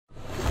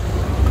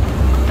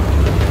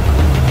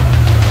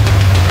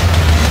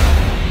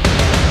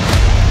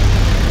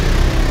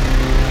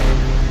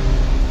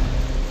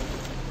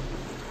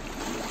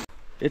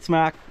It's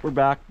Mac. We're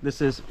back. This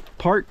is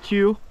part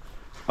 2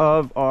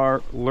 of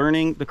our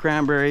learning the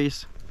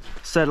cranberries,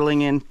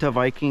 settling into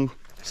Viking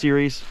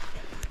series.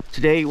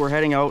 Today we're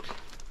heading out.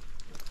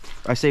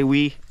 I say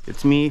we,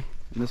 it's me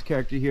and this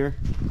character here,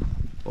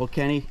 old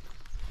Kenny.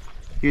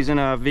 He was in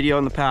a video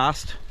in the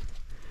past,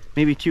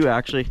 maybe 2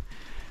 actually.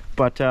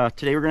 But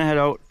today we're gonna head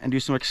out and do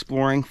some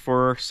exploring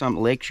for some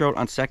lake trout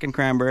on Second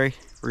Cranberry.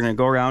 We're gonna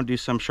go around, do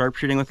some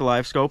sharpshooting with the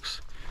live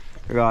scopes.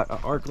 We got an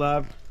Arc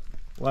Lab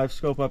live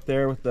scope up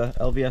there with the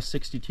LVS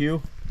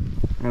 62,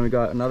 and we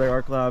got another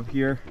Arc Lab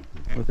here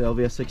with the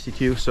LVS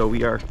 62. So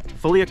we are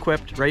fully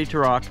equipped, ready to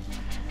rock.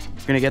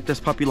 We're gonna get this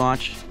puppy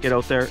launched, get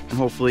out there, and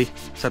hopefully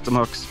set some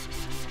hooks,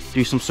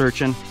 do some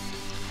searching,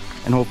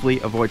 and hopefully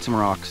avoid some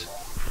rocks.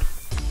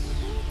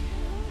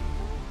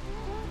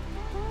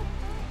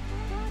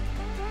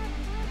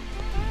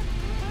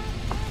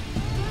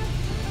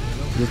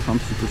 This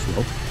pump's super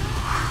slow.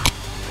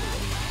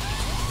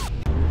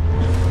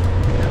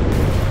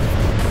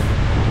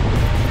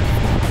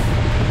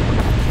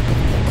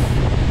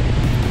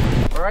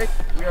 Alright,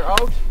 we are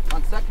out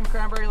on Second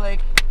Cranberry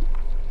Lake.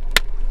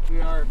 We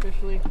are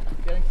officially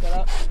getting set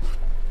up.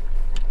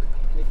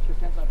 Making sure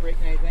Kent's not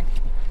breaking anything.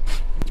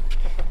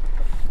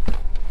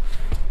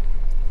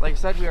 Like I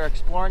said, we are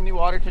exploring new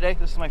water today.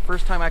 This is my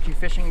first time actually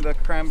fishing the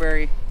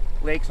Cranberry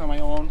Lakes on my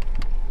own.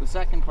 The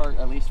second part,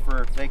 at least,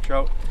 for lake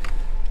trout.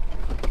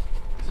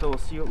 So we'll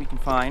see what we can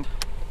find.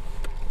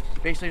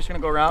 Basically just gonna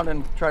go around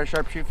and try to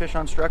sharpshoot fish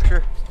on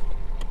structure.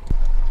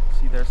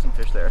 See, there's some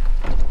fish there.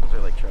 Those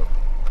are lake trout.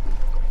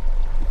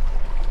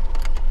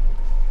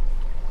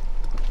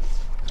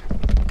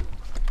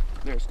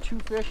 There's 2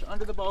 fish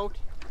under the boat.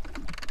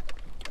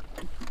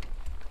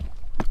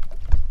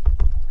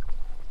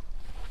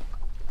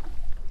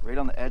 Right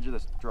on the edge of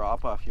this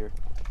drop off here.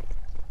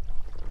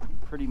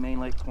 Pretty main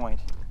lake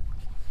point.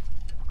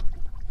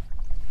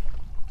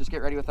 Just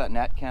get ready with that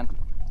net, Ken.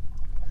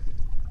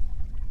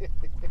 This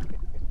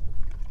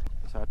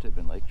had to have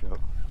been lake trout.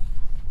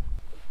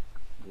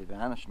 They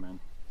vanished, man.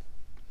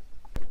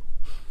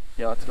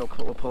 Yeah, let's go.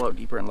 We'll pull out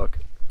deeper and look.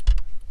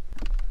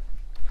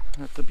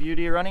 That's the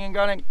beauty of running and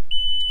gunning.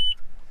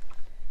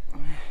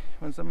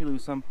 Win some, you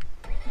lose some.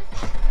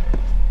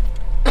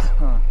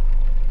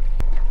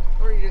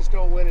 Or you just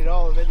don't win it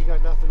all and then you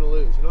got nothing to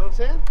lose, you know what I'm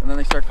saying? And then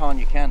they start calling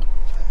you Ken.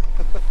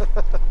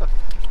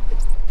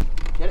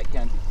 Get it,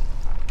 Ken.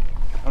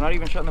 I'm not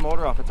even shutting the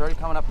motor off. It's already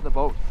coming up to the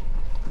boat.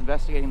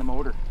 Investigating the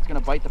motor. It's gonna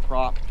bite the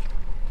prop.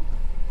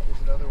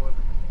 There's another one.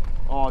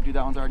 Oh, dude,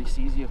 that one's already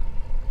sees you.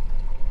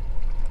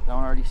 That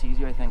one already sees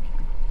you, I think.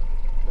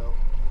 No.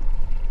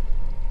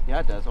 Yeah,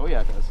 it does. Oh,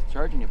 yeah, it does. It's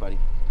charging you, buddy.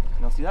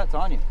 You don't see that? It's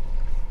on you.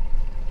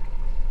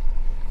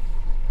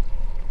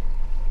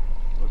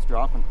 Oh, it's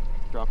dropping.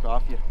 It's dropped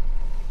off you.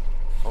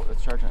 Oh,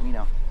 it's charging at me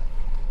now.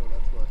 Oh,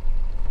 that's what.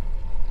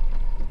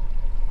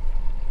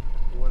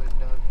 One and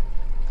done.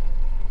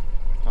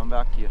 Coming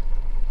back to you.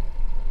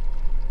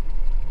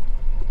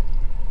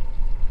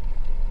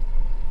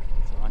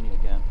 It's on you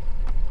again.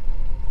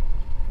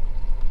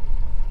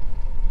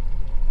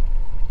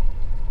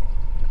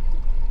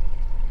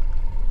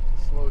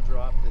 Slow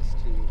drop this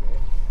too, eh?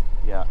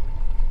 Yeah.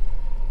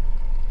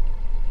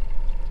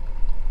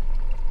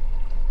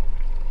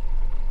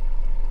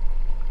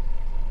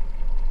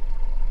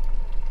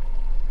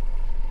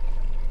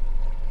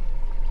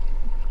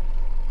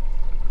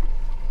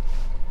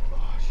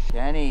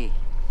 Kenny,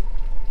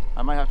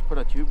 I might have to put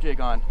a tube jig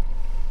on.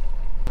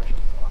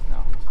 No,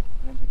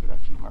 I didn't think it would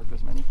actually mark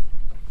as many.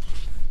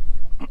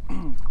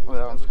 Oh,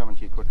 that one's coming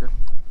to you quicker.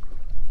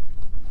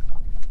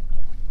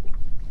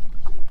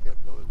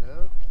 Kept going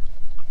down.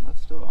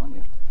 That's still on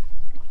you.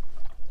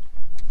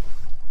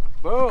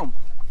 Boom!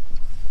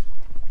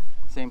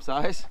 Same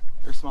size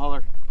or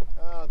smaller?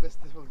 Oh, this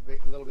one's big,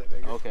 a little bit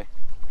bigger. Okay.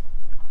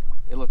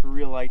 It looked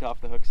real light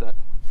off the hook set.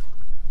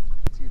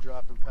 See you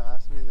dropping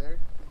past me there?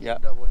 Yeah.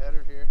 Double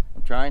header here.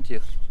 I'm trying to.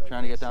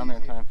 Trying to get down there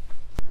in time.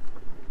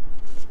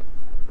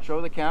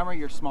 Show the camera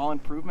your small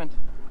improvement.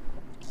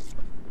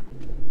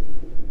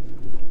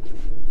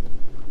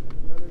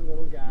 Another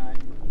little guy.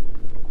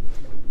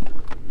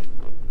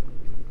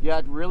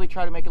 Yeah, really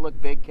try to make it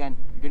look big, Ken.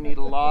 You're gonna need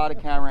a lot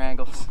of camera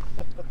angles.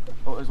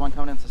 Oh, there's one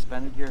coming in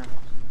suspended here.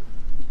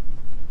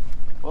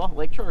 Well,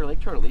 lake trout or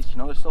lake trout at least, you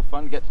know, they're still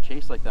fun to get to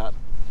chase like that.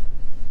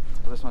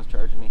 Oh, this one's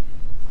charging me.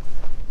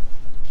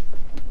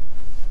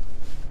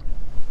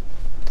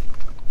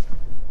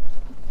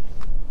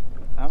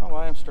 I don't know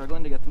why I'm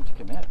struggling to get them to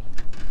commit.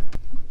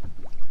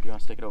 Do you want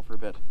to stick it out for a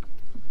bit?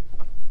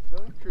 No,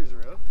 cruise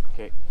around.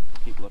 Okay,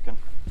 keep looking.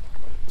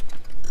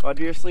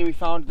 Obviously, we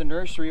found the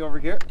nursery over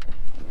here.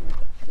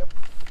 Yep.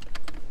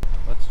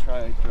 Let's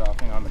try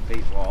dropping on the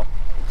bait wall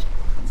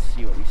and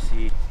see what we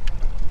see.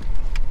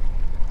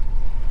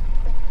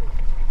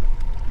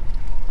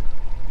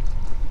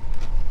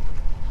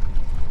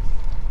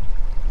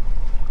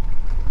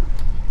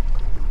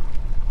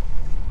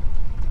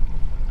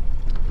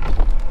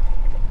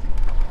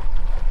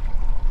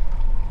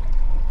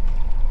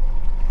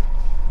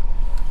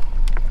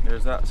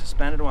 There's that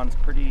suspended one's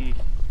pretty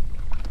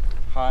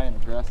high and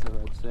aggressive,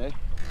 I'd say.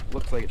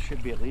 Looks like it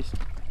should be at least.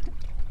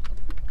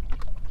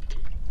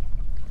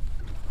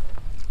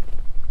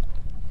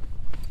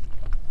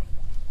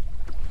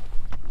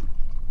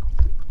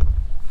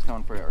 It's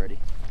coming for you already.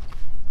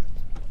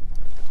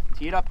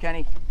 Tee it up,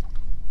 Kenny.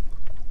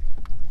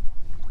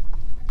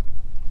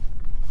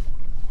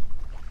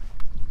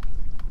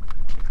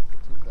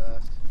 Too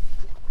fast.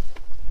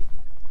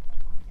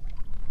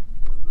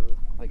 I don't know.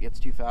 Like it's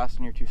too fast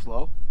and you're too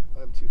slow?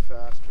 I'm too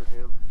fast for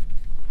him.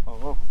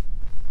 Oh.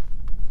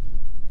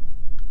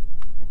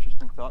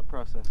 Interesting thought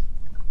process.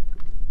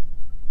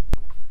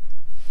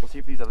 We'll see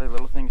if these other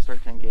little things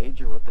start to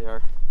engage or what they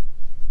are.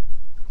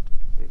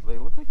 They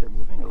look like they're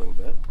moving a little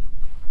bit.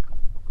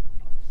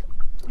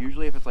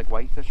 Usually if it's like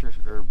whitefish or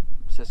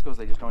ciscos,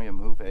 they just don't even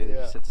move, eh? They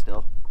just sit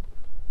still.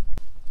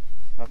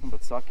 Nothing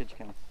but suckage,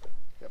 Ken.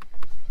 Yep.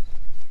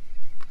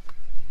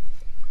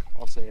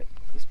 I'll say it.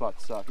 This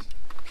spot sucks.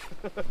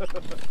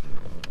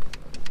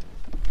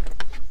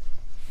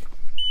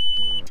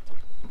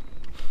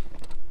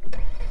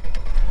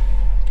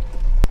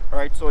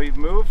 Alright, so we've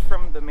moved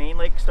from the main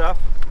lake stuff.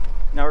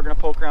 Now we're going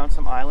to poke around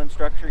some island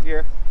structure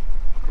here.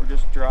 We're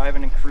just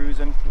driving and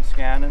cruising and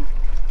scanning,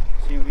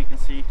 seeing what we can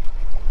see.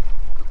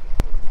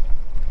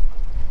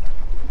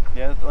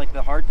 Yeah, like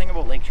the hard thing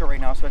about lakeshore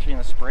right now, especially in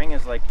the spring,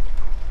 is like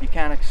you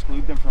can't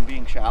exclude them from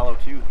being shallow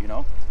too, you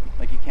know?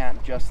 Like you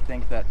can't just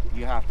think that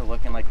you have to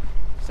look in like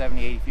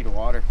 70, 80 feet of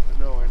water.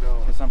 No, I know.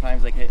 Because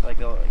sometimes they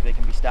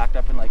can be stacked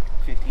up in like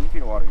 15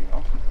 feet of water, you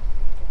know?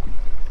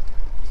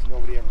 So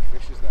nobody ever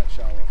fishes that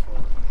shallow for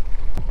them.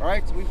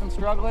 Alright, so we've been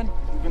struggling,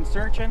 we've been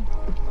searching.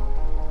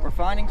 We're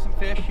finding some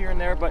fish here and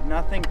there, but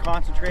nothing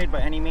concentrated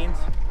by any means.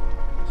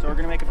 So we're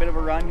gonna make a bit of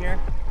a run here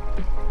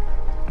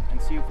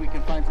and see if we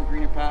can find some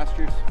greener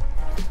pastures.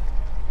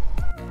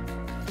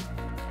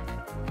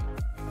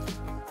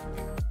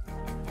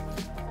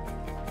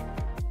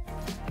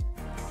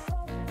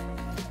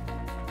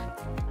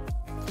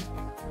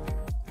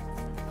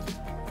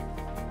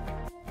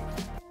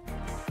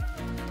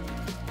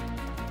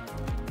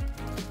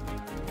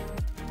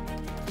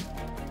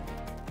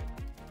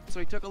 So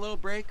we took a little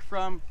break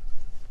from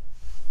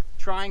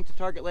trying to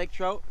target lake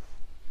trout.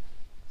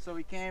 So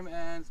we came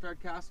and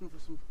started casting for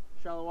some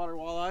shallow water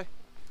walleye.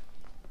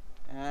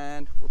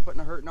 And we're putting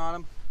a hurting on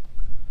him.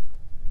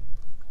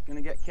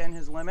 Gonna get Ken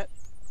his limit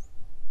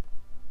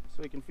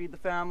so he can feed the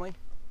family.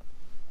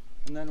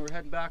 And then we're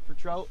heading back for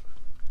trout.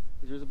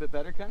 Is yours a bit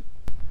better, Ken?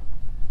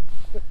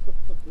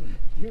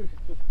 Dude,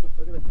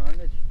 look at the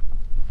carnage.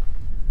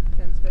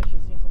 Ken's fish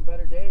has seen some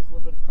better days. A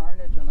little bit of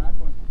carnage on that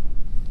one.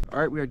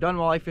 Alright, we are done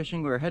walleye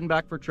fishing. We're heading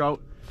back for trout.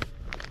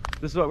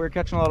 This is what we were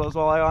catching a lot of those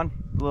walleye on.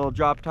 The little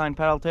drop tine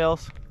paddle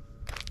tails.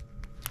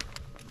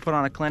 Put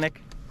on a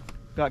clinic.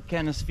 Got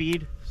Ken his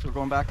feed, so we're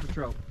going back for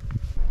trout.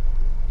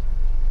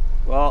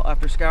 Well,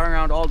 after scouring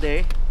around all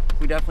day,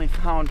 we definitely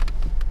found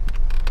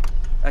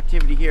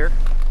activity here.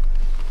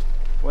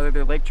 Whether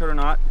they're lake trout or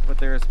not, but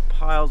there's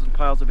piles and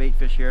piles of bait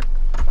fish here.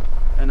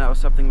 And that was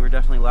something we were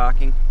definitely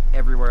lacking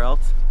everywhere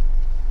else.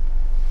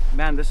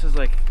 Man, this is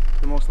like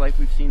the most life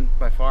we've seen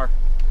by far.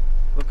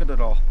 Look at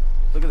it all.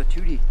 Look at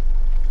the 2D.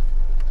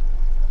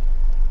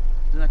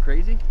 Isn't that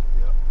crazy?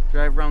 Yep.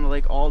 Drive around the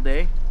lake all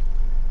day.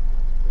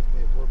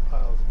 They have more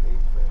piles of bait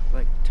fish.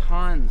 Like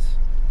tons.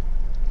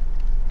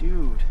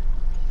 Dude.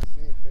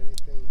 See if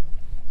anything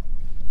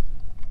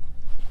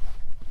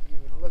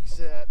even looks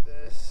at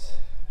this.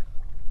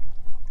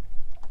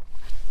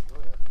 Oh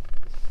yeah.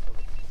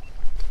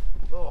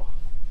 Oh.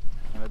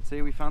 I'd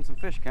say we found some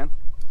fish, Ken.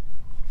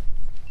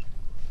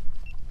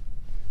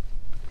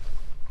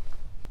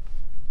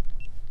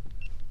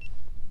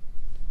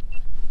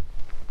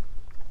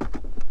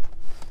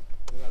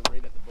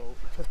 Right at the boat.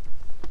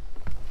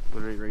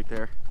 Literally right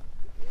there.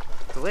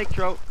 The lake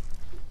trout.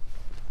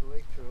 The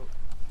lake trout.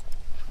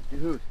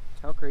 Dude,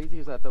 how crazy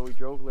is that though? We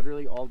drove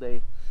literally all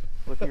day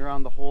looking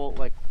around the whole,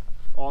 like,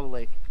 all the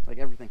lake, like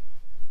everything.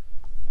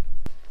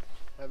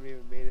 Haven't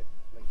even made it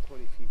like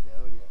 20 feet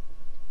down yet.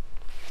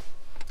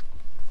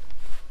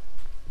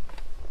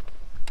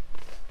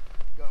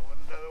 Got one,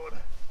 another one.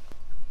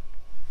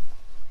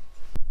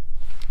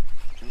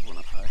 There's one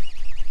up high.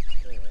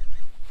 Oh, yeah.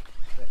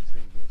 That is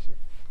gonna get you.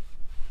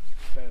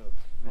 Boom.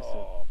 Missed it.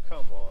 Oh,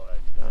 come on.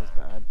 That was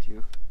bad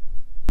too.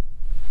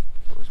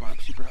 There was one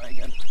up super high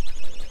again.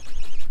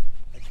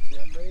 See,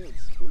 I'm not even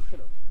spooking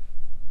them.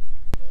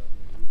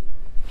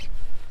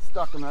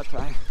 Stuck him that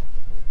time.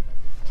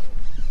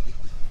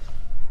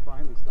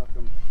 Finally stuck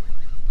him.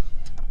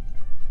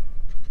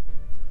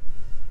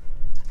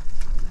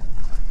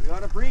 We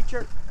got a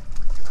breacher.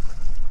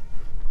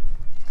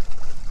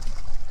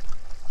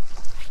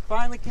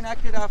 Finally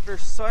connected after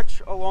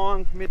such a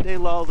long midday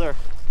lull there.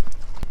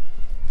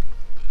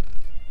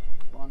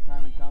 Long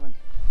time in coming.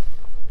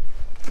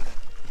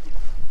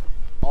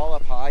 All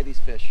up high, these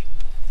fish.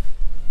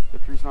 They're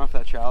cruising off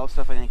that shallow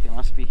stuff. I think they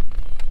must be.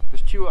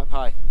 There's two up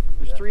high.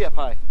 There's three up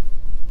high.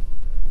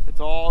 It's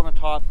all in the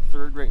top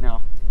third right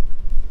now.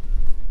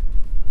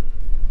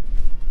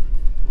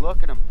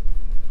 Look at them.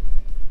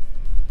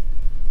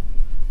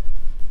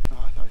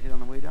 Oh, I thought I hit on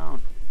the way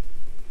down.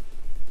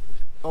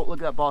 Oh, look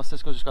at that ball.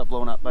 Cisco just got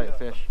blown up by a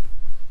fish.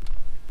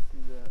 See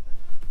that?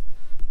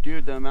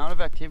 Dude, the amount of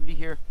activity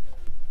here,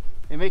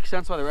 it makes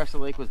sense why the rest of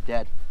the lake was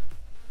dead.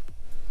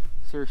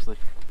 Seriously.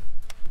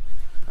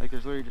 Like,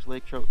 there's literally just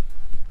lake trout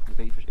and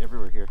bait fish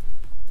everywhere here.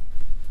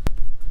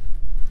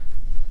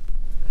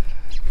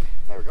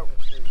 There we go.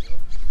 There you go.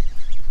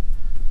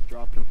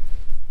 Dropped him.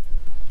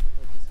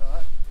 Like it's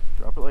hot.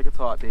 Drop it like it's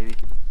hot, baby.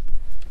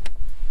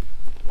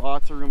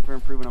 Lots of room for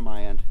improvement on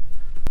my end.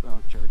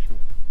 Don't charge me.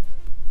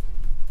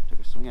 Took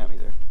a swing at me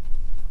there.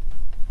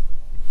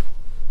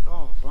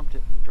 Oh, bumped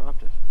it and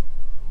dropped it.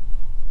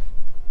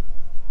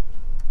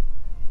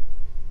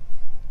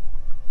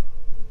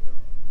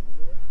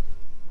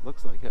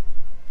 Looks like it.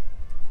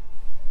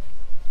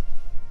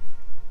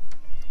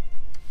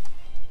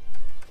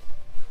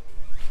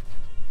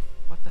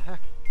 What the heck?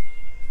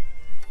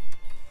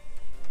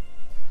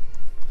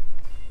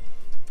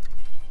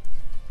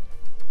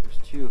 There's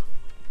 2,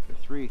 there's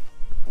 3,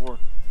 4. What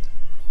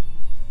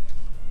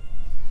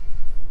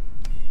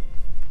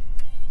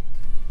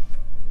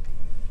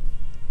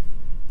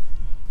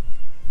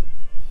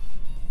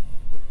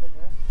the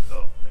heck?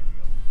 Oh, there we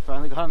go.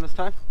 Finally got him this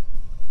time?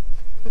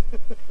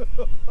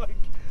 Like,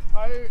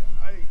 I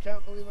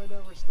can't believe I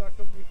never stuck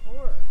them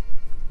before.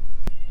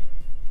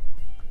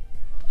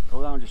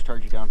 Go down and just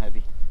charge you down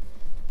heavy.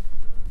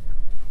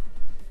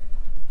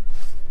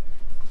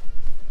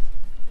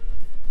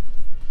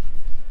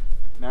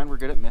 Man, we're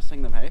good at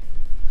missing them, hey?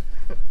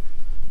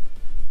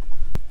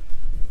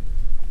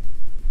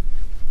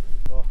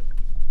 Oh.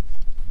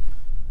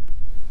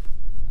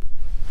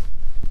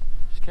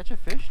 Just catch a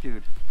fish,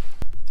 dude.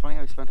 It's funny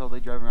how we spent all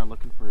day driving around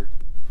looking for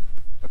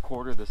a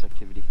quarter of this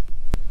activity.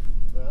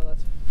 Well,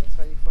 that's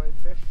how you find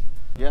fish.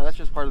 Yeah, that's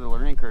just part of the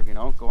learning curve, you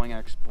know, going and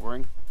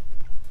exploring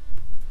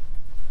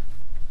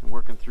and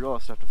working through all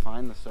the stuff to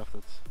find the stuff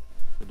that's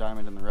the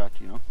diamond in the rut,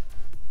 you know?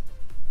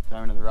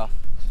 Diamond in the rough.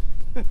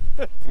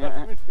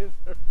 Diamond in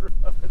the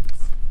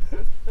ruts.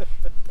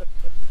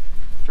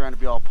 Trying to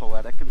be all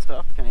poetic and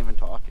stuff, can't even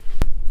talk.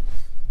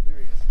 There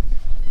he is.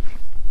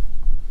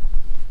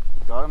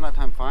 Got him that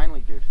time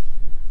finally, dude.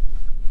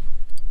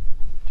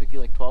 Took you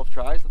like 12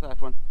 tries with that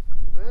one.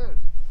 Man,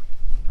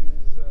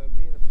 he's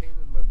being a pain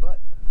in my butt.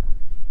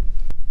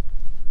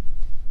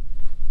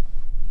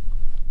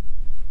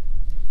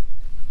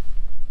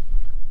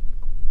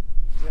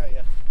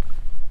 Yeah.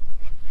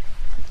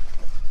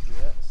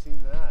 Yeah, seen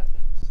that.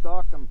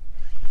 Stalked him.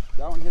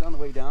 That one hit on the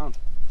way down.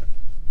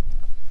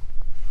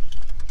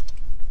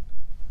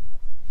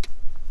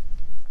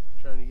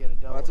 Trying to get a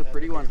double. Oh, that's a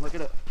pretty header one. here. Look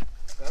at it.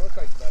 That looks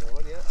like a better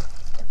one, yeah.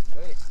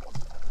 Nice.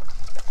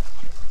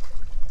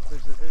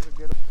 There's a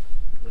good.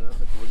 Yeah,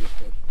 that's a gorgeous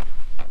fish.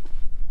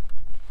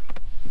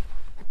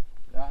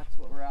 That's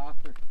what we're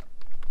after.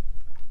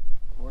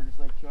 Gorgeous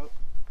lake trout.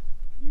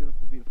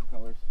 Beautiful, beautiful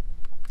colors.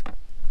 I'll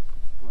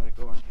let it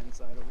go on Ken's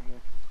side over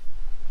here.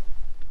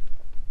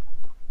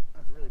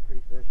 That's a really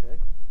pretty fish, eh?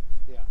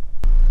 Yeah.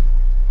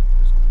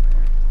 There's one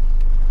there.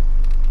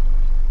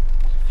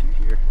 There's a few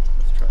here.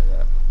 Let's try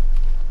that.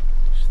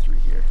 There's 3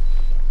 here.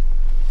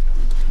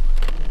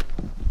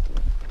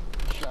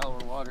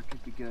 Shallower water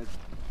could be good.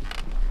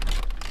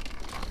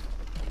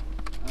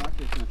 I'm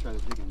actually just going to try the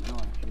jig and minnow,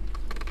 actually.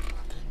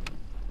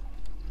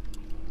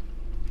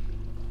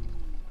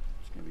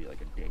 It's going to be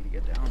like a day to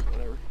get down, but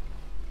whatever.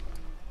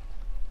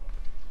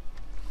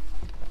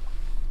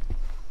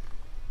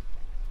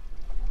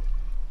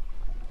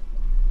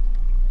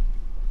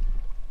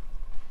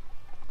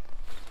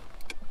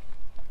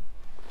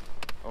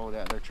 Oh,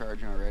 yeah, they're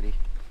charging already.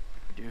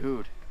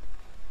 Dude.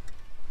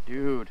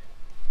 Dude.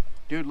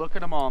 Dude, look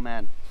at them all,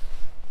 man.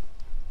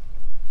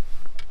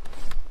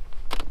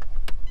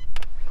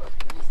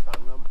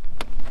 Stung them.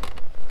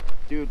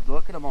 Dude,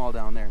 look at them all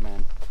down there,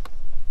 man.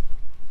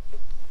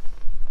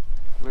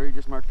 Larry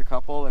just marked a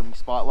couple and we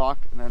spot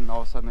locked, and then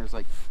all of a sudden there's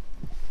like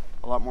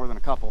a lot more than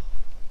a couple.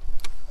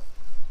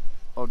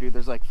 Oh, dude,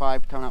 there's like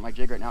 5 coming out my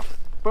jig right now.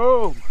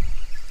 Boom!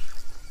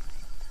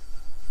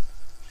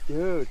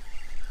 Dude,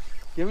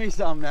 give me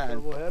some, man.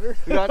 Double header.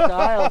 We got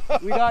dialed.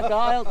 We got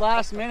dialed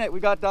last minute. We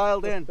got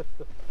dialed in.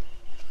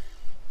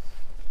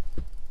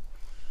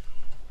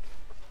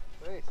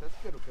 Nice, that's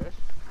a good fish.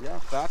 Yeah,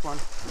 back one.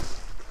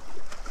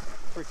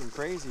 Freaking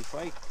crazy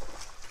fight.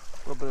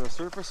 A little bit of a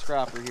surface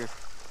scrapper here.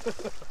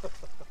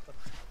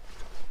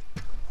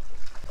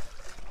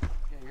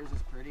 Yeah, yours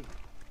is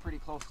pretty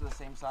close to the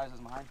same size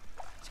as mine.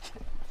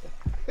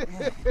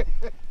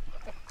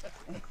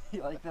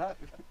 You like that?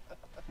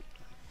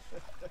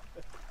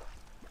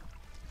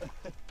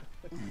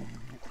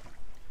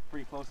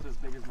 Pretty close to as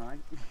big as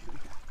mine.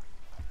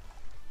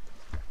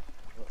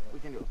 We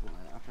can do it with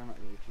one after. I'm not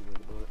really too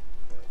worried about it.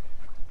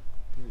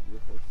 Here's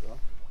your fish, bro.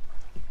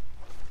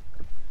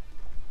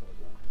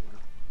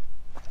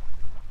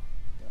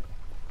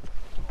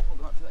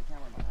 Hold on to that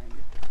camera behind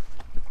you.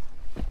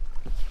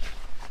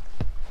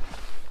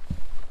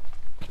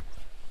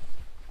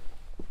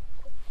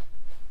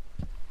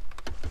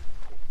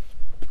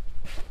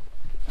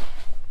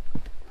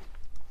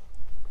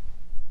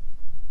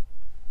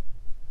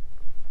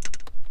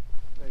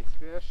 Nice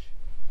fish.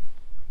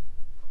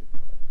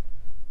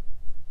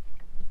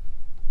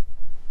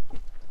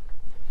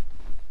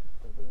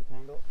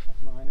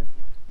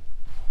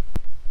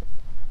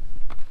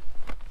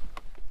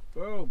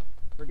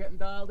 getting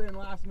dialed in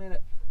last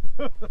minute.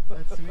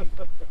 That's sweet.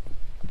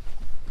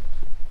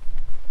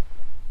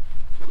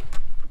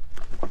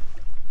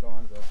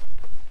 Gonzo.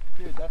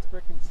 Dude, that's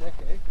freaking sick,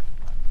 eh?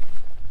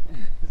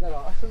 Is that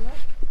awesome, man?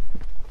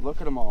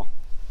 Look at them all.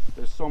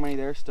 There's so many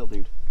there still,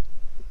 dude.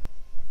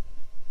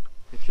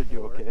 It should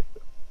do okay.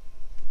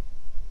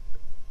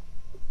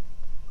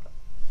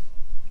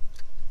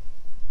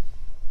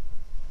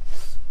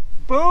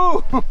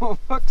 Boom!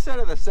 Hook set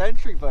of the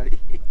century, buddy.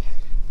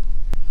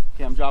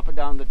 Okay, I'm dropping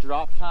down the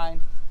drop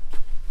tine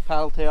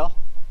paddle tail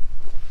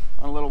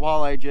on a little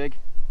walleye jig.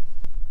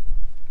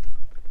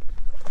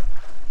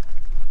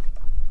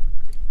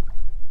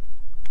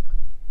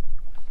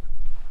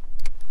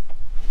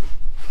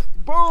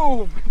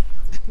 Boom!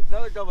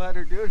 Another double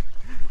header, dude.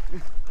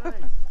 Nice.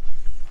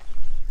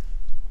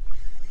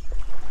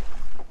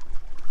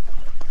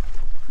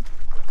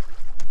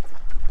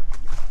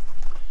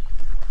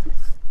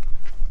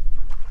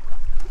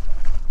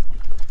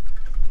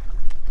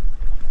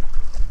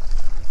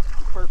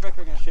 Perfect.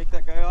 I'm gonna shake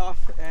that guy off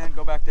and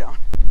go back down.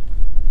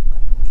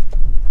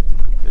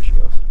 There she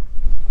goes.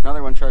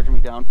 Another one charging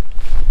me down.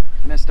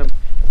 Missed him.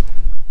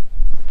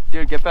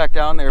 Dude, get back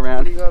down there, man.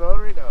 What do you got on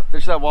right now?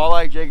 There's that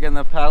walleye jig and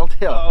the paddle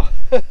tail.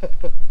 Oh.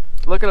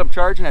 Look at him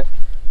charging it.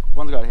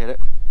 One's got to hit it.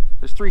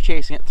 There's three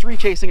chasing it. Three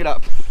chasing it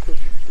up.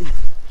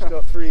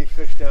 Still 3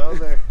 fish down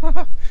there.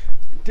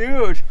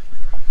 Dude.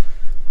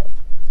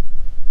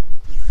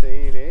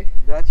 Insane, eh?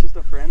 That's just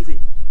a frenzy.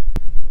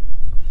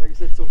 Like I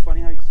said, it's so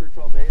funny how you search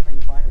all day and then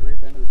you find it right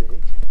at the end of the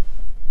day.